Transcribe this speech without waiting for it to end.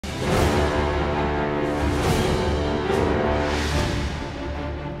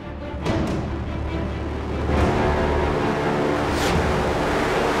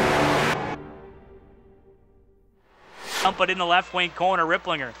Dump it in the left wing corner,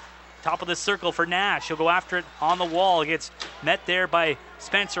 Ripplinger. Top of the circle for Nash. He'll go after it on the wall. Gets met there by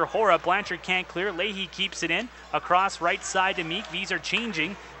Spencer Hora. Blanchard can't clear. Leahy keeps it in. Across right side to Meek. Vees are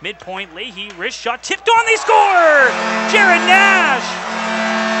changing. Midpoint, Leahy. Wrist shot. Tipped on. They score! Jared Nash!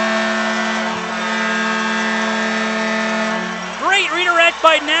 Great redirect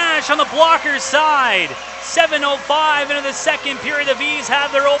by Nash on the blocker's side. 7:05 into the second period. The Vees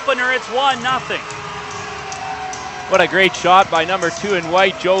have their opener. It's 1-0. What a great shot by number 2 in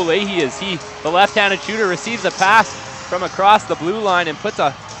white, Joe Leahy, as the left-handed shooter, receives a pass from across the blue line and puts a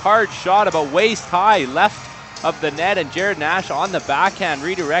hard shot about waist high left of the net, and Jared Nash on the backhand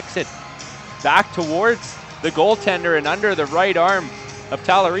redirects it back towards the goaltender and under the right arm of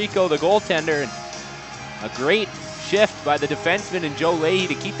Tallarico, the goaltender. And a great shift by the defenseman and Joe Leahy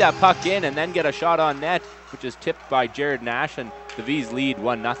to keep that puck in and then get a shot on net, which is tipped by Jared Nash, and the Vees lead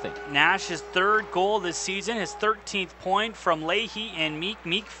 1-0. Nash's third goal this season, his 13th point from Leahy and Meek.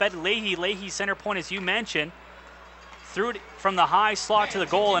 Meek fed Leahy. Leahy center point, as you mentioned. Threw it from the high slot to the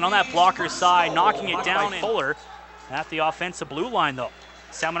goal, and on that blocker side, knocking it down. Fuller at the offensive blue line, though.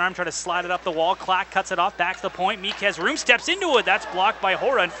 Salmon Arm try to slide it up the wall. Clack cuts it off, back to the point. Meek has room, steps into it. That's blocked by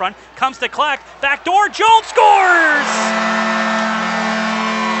Hora in front. Comes to Clack. Back door, Jones scores!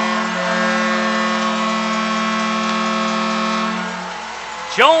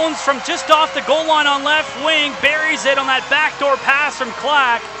 Jones from just off the goal line on left wing buries it on that backdoor pass from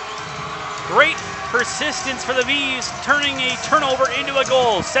Clack. Great persistence for the Vees, turning a turnover into a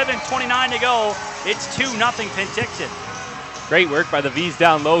goal. 7:29 to go. It's 2-0 Penticton. Great work by the Vees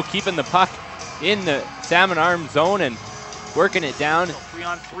down low, keeping the puck in the Salmon Arm zone and working it down.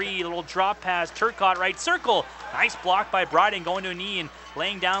 3-on-3, little drop pass. Turcotte right circle. Nice block by Bryden, going to a knee and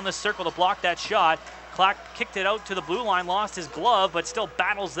laying down the circle to block that shot. Clack kicked it out to the blue line, lost his glove, but still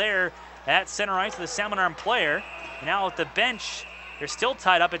battles there at center ice with the Salmon Arm player. Now at the bench, they're still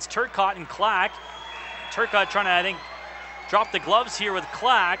tied up. It's Turcotte and Clack. Turcotte trying to, I think, drop the gloves here with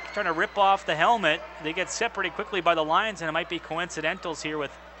Clack, trying to rip off the helmet. They get separated quickly by the Lions, and it might be coincidentals here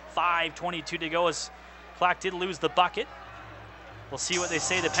with 5:22 to go, as Clack did lose the bucket. We'll see what they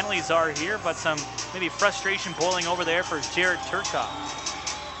say the penalties are here, but some maybe frustration boiling over there for Jared Turcotte.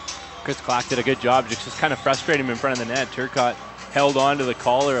 Chris Clack did a good job, just kind of frustrating him in front of the net. Turcotte held on to the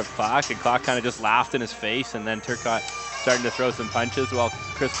collar of Clack, and Clack kind of just laughed in his face, and then Turcotte starting to throw some punches while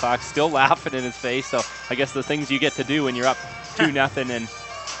Chris Clack still laughing in his face. So I guess the things you get to do when you're up 2-0 and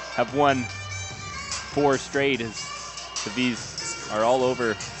have won 4 straight is the Vees are all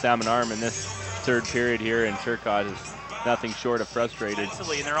over Salmon Arm in this third period here, and Turcotte is nothing short of frustrated.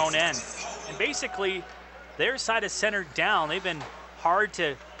 Defensively in their own end. And basically, their side is centered down. They've been hard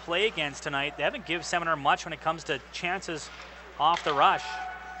to play against tonight. They haven't given Salmon Arm much when it comes to chances off the rush.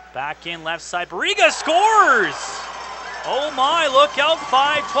 Back in left side, Barriga scores! Oh my, look out,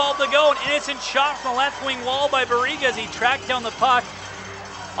 5:12 to go. An innocent shot from the left wing wall by Barriga as he tracked down the puck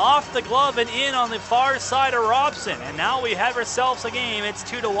off the glove and in on the far side of Robson. And now we have ourselves a game. It's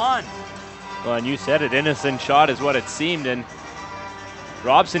 2-1. Well, and you said it, innocent shot is what it seemed, and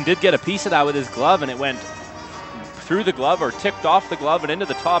Robson did get a piece of that with his glove, and it went through the glove or tipped off the glove and into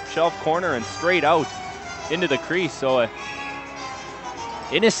the top shelf corner and straight out into the crease. So a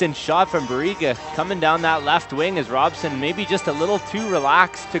innocent shot from Barriga coming down that left wing as Robson maybe just a little too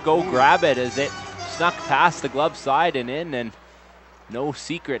relaxed to go grab it as it snuck past the glove side and in, and no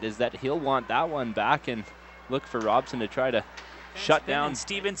secret is that he'll want that one back and look for Robson to try to shut down.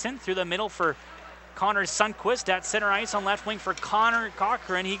 Stevenson through the middle for Connor Sundquist at center ice on left wing for Connor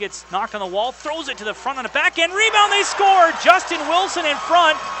Cochran. He gets knocked on the wall, throws it to the front on the backhand rebound. They score. Justin Wilson in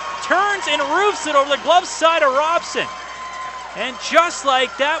front, turns and roofs it over the glove side of Robson. And just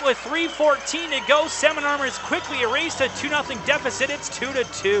like that, with 3:14 to go, Salmon Arm has quickly erased a 2-0 deficit. It's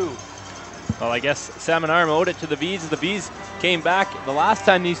 2-2. Well, I guess Salmon Arm owed it to the Vees. The Vees came back the last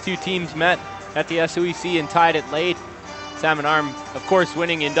time these two teams met at the SOEC and tied it late. Salmon Arm, of course,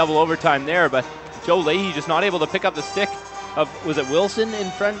 winning in double overtime there, but Joe Leahy just not able to pick up the stick of, was it Wilson in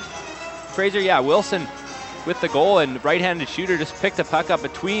front? Fraser, yeah, Wilson with the goal, and right-handed shooter just picked the puck up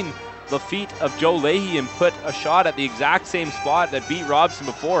between the feet of Joe Leahy and put a shot at the exact same spot that beat Robson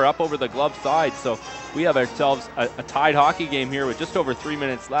before, up over the glove side. So we have ourselves a tied hockey game here with just over 3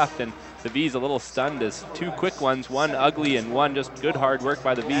 minutes left, and the Vees a little stunned as 2 quick ones, one ugly and one just good hard work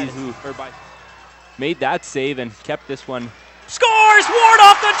by the Vees, who made that save and kept this one. Scores! Ward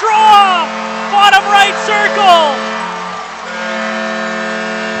off the draw! Bottom right circle!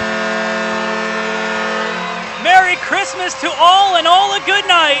 Merry Christmas to all and all a good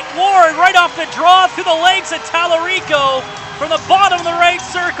night. Ward right off the draw through the legs of Tallarico from the bottom of the right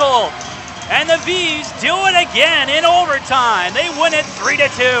circle. And the Vees do it again in overtime. They win it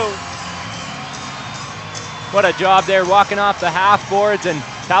 3-2. What a job there, walking off the half boards, and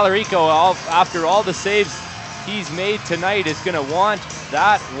Talarico, after all the saves he's made tonight, is going to want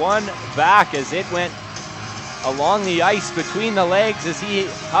that one back as it went along the ice between the legs as he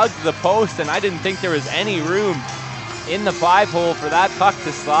hugged the post, and I didn't think there was any room in the 5-hole for that puck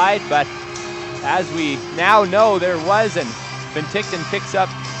to slide, but as we now know, there was, and Penticton picks up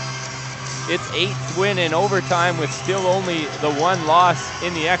its 8th win in overtime with still only the one loss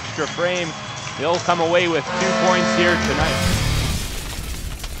in the extra frame. They'll come away with 2 points here tonight.